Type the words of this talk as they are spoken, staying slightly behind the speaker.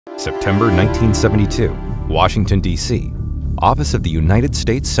September 1972, Washington, D.C., Office of the United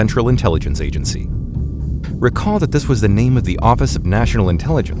States Central Intelligence Agency. Recall that this was the name of the Office of National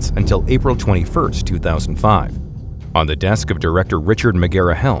Intelligence until April 21, 2005. On the desk of Director Richard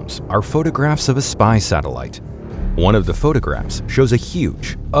McGarrah Helms are photographs of a spy satellite. One of the photographs shows a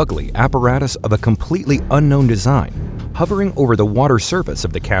huge, ugly apparatus of a completely unknown design hovering over the water surface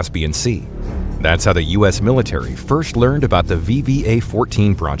of the Caspian Sea. That's how the U.S. military first learned about the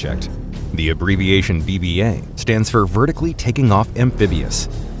VVA-14 project. The abbreviation VVA stands for Vertically Taking Off Amphibious.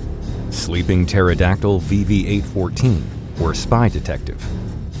 Sleeping pterodactyl VV-814, or spy detective.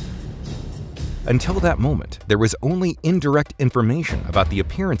 Until that moment, there was only indirect information about the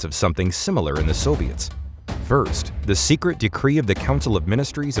appearance of something similar in the Soviets. First, the secret decree of the Council of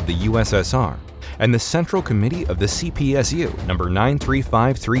Ministries of the USSR and the Central Committee of the CPSU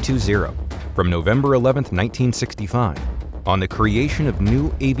No.935-320 from November 11, 1965, on the creation of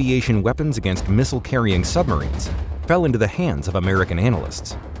new aviation weapons against missile-carrying submarines fell into the hands of American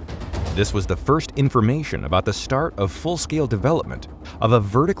analysts. This was the first information about the start of full-scale development of a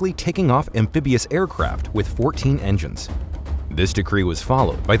vertically taking off amphibious aircraft with 14 engines. This decree was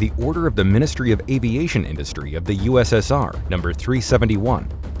followed by the Order of the Ministry of Aviation Industry of the USSR No. 371,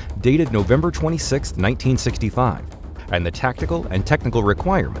 dated November 26, 1965, and the tactical and technical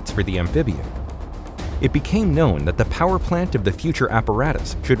requirements for the amphibian. It became known that the power plant of the future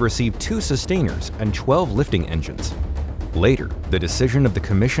apparatus should receive 2 sustainers and 12 lifting engines. Later, the decision of the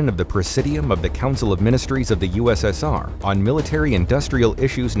Commission of the Presidium of the Council of Ministries of the USSR on Military-Industrial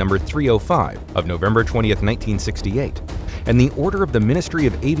Issues No. 305 of November 20, 1968, and the Order of the Ministry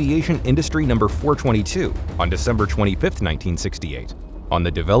of Aviation Industry No. 422 on December 25, 1968, on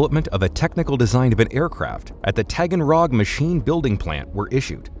the development of a technical design of an aircraft at the Taganrog machine building plant were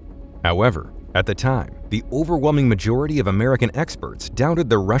issued. However, at the time, the overwhelming majority of American experts doubted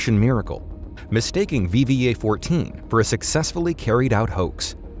the Russian miracle, mistaking VVA-14 for a successfully carried-out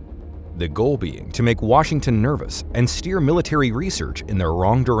hoax. The goal being to make Washington nervous and steer military research in the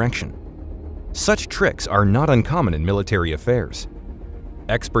wrong direction. Such tricks are not uncommon in military affairs.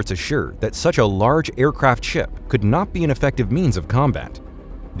 Experts assured that such a large aircraft ship could not be an effective means of combat.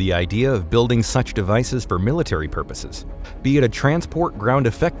 The idea of building such devices for military purposes, be it a transport ground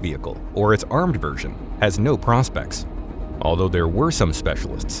effect vehicle or its armed version, has no prospects. Although there were some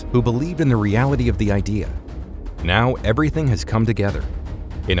specialists who believed in the reality of the idea. Now everything has come together.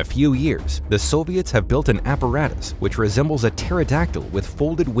 In a few years, the Soviets have built an apparatus which resembles a pterodactyl with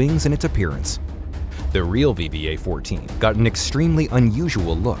folded wings in its appearance. The real VVA-14 got an extremely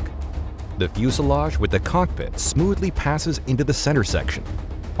unusual look. The fuselage with the cockpit smoothly passes into the center section.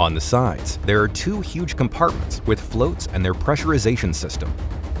 On the sides, there are 2 huge compartments with floats and their pressurization system.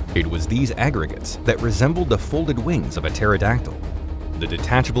 It was these aggregates that resembled the folded wings of a pterodactyl. The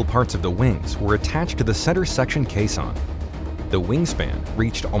detachable parts of the wings were attached to the center section caisson. The wingspan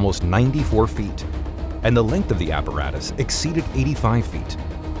reached almost 94 feet, and the length of the apparatus exceeded 85 feet.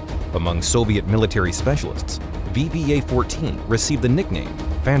 Among Soviet military specialists, VVA-14 received the nickname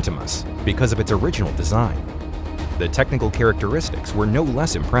Fantomas because of its original design. The technical characteristics were no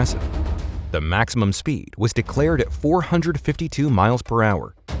less impressive. The maximum speed was declared at 452 miles per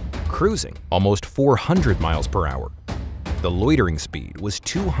hour, cruising almost 400 miles per hour. The loitering speed was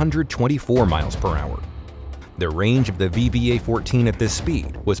 224 miles per hour. The range of the VVA-14 at this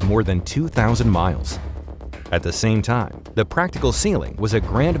speed was more than 2,000 miles. At the same time, the practical ceiling was a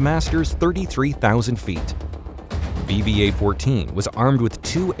Grandmaster's 33,000 feet. VVA-14 was armed with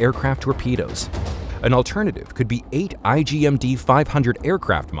 2 aircraft torpedoes. An alternative could be 8 IGMD-500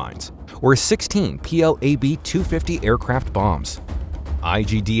 aircraft mines or 16 PLAB-250 aircraft bombs.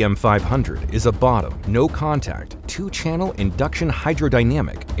 IGDM-500 is a bottom, no-contact, 2-channel induction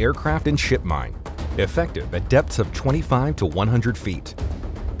hydrodynamic aircraft and ship mine, effective at depths of 25 to 100 feet.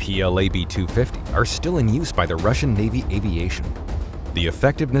 PLAB-250 are still in use by the Russian Navy aviation. The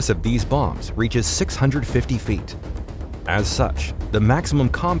effectiveness of these bombs reaches 650 feet. As such, the maximum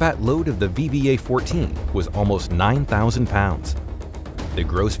combat load of the VVA-14 was almost 9,000 pounds. The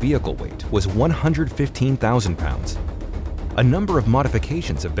gross vehicle weight was 115,000 pounds. A number of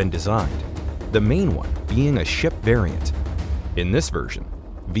modifications have been designed, the main one being a ship variant. In this version,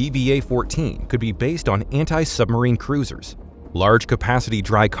 VVA-14 could be based on anti-submarine cruisers, large-capacity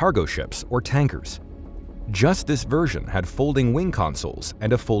dry cargo ships, or tankers. Just this version had folding wing consoles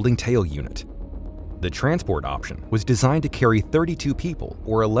and a folding tail unit. The transport option was designed to carry 32 people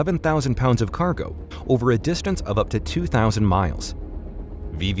or 11,000 pounds of cargo over a distance of up to 2,000 miles.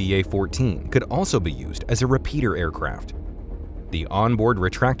 VVA-14 could also be used as a repeater aircraft. The onboard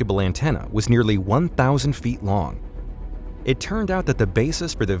retractable antenna was nearly 1,000 feet long. It turned out that the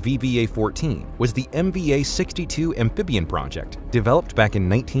basis for the VVA-14 was the MVA-62 amphibian project developed back in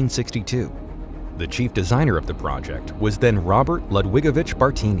 1962. The chief designer of the project was then Robert Ludwigovich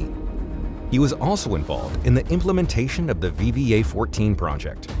Bartini. He was also involved in the implementation of the VVA-14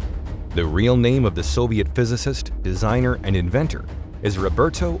 project. The real name of the Soviet physicist, designer, and inventor is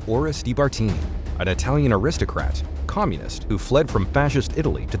Roberto Oros di Bartini, an Italian aristocrat, communist who fled from fascist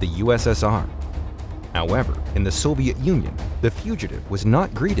Italy to the USSR. However, in the Soviet Union, the fugitive was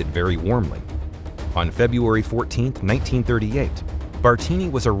not greeted very warmly. On February 14, 1938,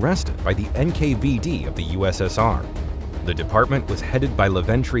 Bartini was arrested by the NKVD of the USSR. The department was headed by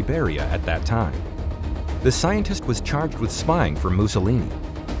Leventri Beria at that time. The scientist was charged with spying for Mussolini.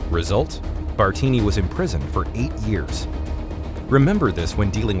 Result? Bartini was imprisoned for 8 years. Remember this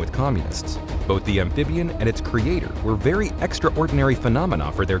when dealing with communists. Both the amphibian and its creator were very extraordinary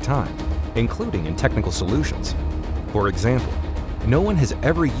phenomena for their time, including in technical solutions. For example, no one has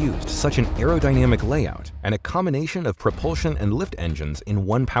ever used such an aerodynamic layout and a combination of propulsion and lift engines in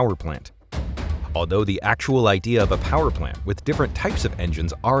one power plant. Although the actual idea of a power plant with different types of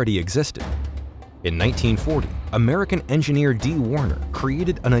engines already existed. In 1940, American engineer D. Warner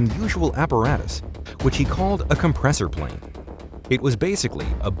created an unusual apparatus, which he called a compressor plane. It was basically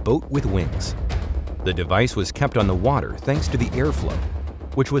a boat with wings. The device was kept on the water thanks to the airflow,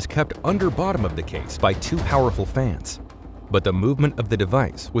 which was kept under bottom of the case by 2 powerful fans. But the movement of the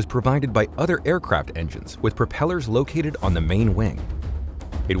device was provided by other aircraft engines with propellers located on the main wing.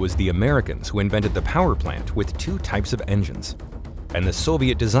 It was the Americans who invented the power plant with 2 types of engines, and the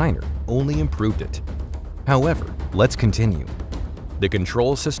Soviet designer only improved it. However, let's continue. The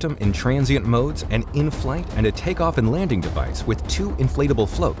control system in transient modes and in-flight and a takeoff and landing device with 2 inflatable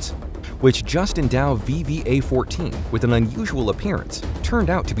floats, which just endow VVA-14 with an unusual appearance, turned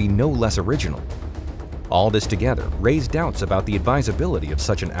out to be no less original. All this together raised doubts about the advisability of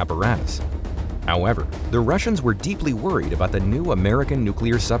such an apparatus. However, the Russians were deeply worried about the new American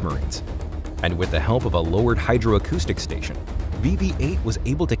nuclear submarines, and with the help of a lowered hydroacoustic station, VV-8 was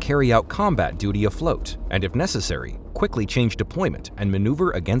able to carry out combat duty afloat and, if necessary, quickly change deployment and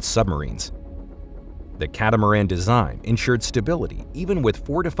maneuver against submarines. The catamaran design ensured stability even with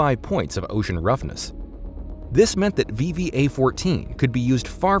 4 to 5 points of ocean roughness. This meant that VVA-14 could be used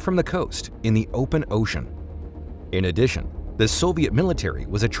far from the coast in the open ocean. In addition, the Soviet military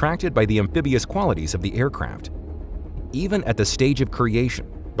was attracted by the amphibious qualities of the aircraft. Even at the stage of creation,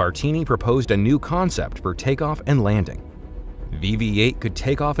 Bartini proposed a new concept for takeoff and landing. VV-8 could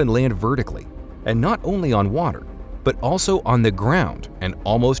take off and land vertically, and not only on water, but also on the ground and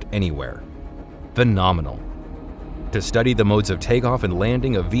almost anywhere. Phenomenal. To study the modes of takeoff and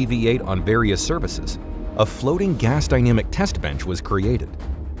landing of VV-8 on various surfaces, a floating gas dynamic test bench was created.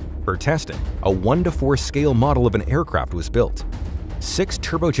 For testing, a 1:4 scale model of an aircraft was built. 6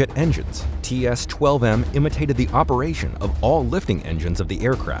 turbojet engines, TS-12M, imitated the operation of all lifting engines of the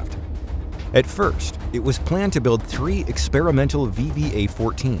aircraft. At first, it was planned to build 3 experimental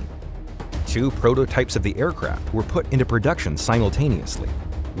VVA-14. 2 prototypes of the aircraft were put into production simultaneously,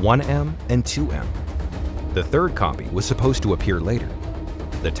 1M and 2M. The third copy was supposed to appear later.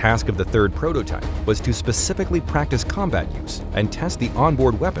 The task of the third prototype was to specifically practice combat use and test the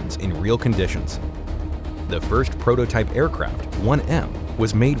onboard weapons in real conditions. The first prototype aircraft, 1M,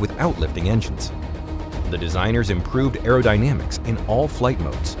 was made without lifting engines. The designers improved aerodynamics in all flight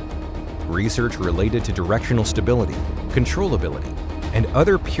modes. Research related to directional stability, controllability, and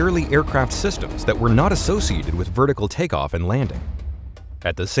other purely aircraft systems that were not associated with vertical takeoff and landing.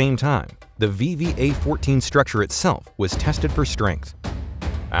 At the same time, the VVA-14 structure itself was tested for strength.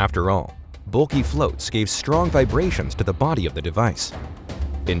 After all, bulky floats gave strong vibrations to the body of the device.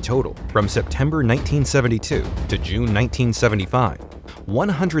 In total, from September 1972 to June 1975,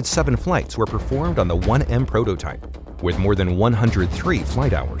 107 flights were performed on the 1M prototype, with more than 103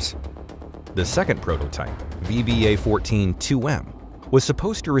 flight hours. The second prototype, VVA-14-2M, was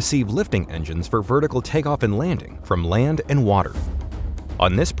supposed to receive lifting engines for vertical takeoff and landing from land and water.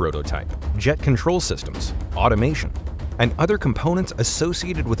 On this prototype, jet control systems, automation, and other components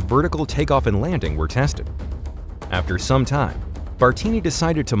associated with vertical takeoff and landing were tested. After some time, Bartini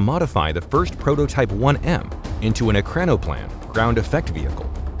decided to modify the first prototype 1M into an ekranoplan ground effect vehicle,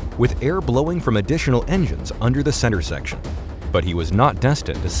 with air blowing from additional engines under the center section. But he was not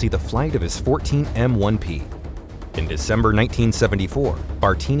destined to see the flight of his 14M1P. In December 1974,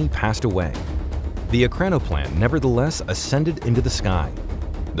 Bartini passed away. The ekranoplan nevertheless ascended into the sky.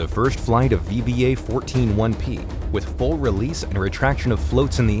 The first flight of VVA-14-1P, with full release and retraction of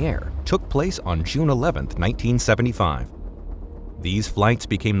floats in the air, took place on June 11, 1975. These flights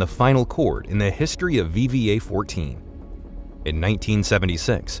became the final chord in the history of VVA-14. In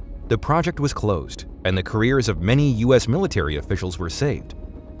 1976, the project was closed and the careers of many U.S. military officials were saved.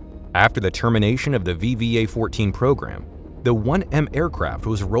 After the termination of the VVA-14 program, the 1M aircraft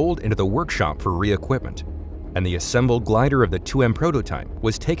was rolled into the workshop for re-equipment, and the assembled glider of the 2M prototype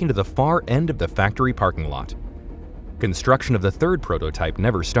was taken to the far end of the factory parking lot. Construction of the third prototype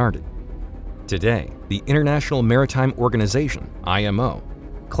never started. Today, the International Maritime Organization, IMO,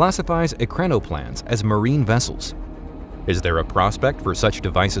 classifies ekranoplans as marine vessels. Is there a prospect for such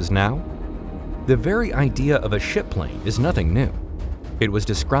devices now? The very idea of a shipplane is nothing new. It was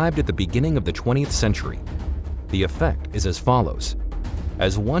described at the beginning of the 20th century. The effect is as follows.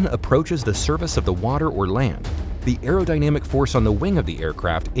 As one approaches the surface of the water or land, the aerodynamic force on the wing of the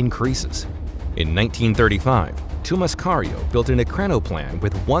aircraft increases. In 1935, Tumascario built an ekranoplan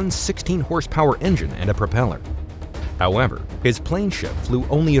with one 16-horsepower engine and a propeller. However, his planeship flew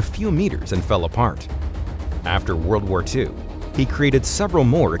only a few meters and fell apart. After World War II, he created several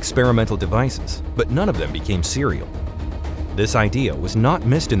more experimental devices, but none of them became serial. This idea was not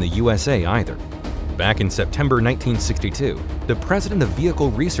missed in the USA either. Back in September 1962, the president of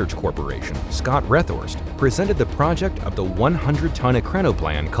Vehicle Research Corporation, Scott Rethorst, presented the project of the 100-ton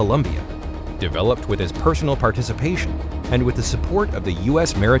ekranoplan Columbia, developed with his personal participation and with the support of the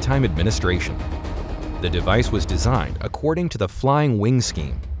U.S. Maritime Administration. The device was designed according to the flying wing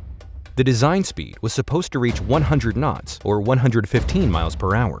scheme. The design speed was supposed to reach 100 knots or 115 miles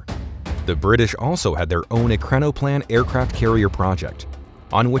per hour. The British also had their own ekranoplan aircraft carrier project,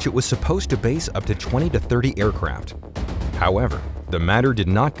 on which it was supposed to base up to 20 to 30 aircraft. However, the matter did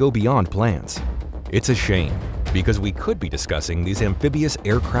not go beyond plans. It's a shame, because we could be discussing these amphibious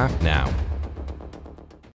aircraft now.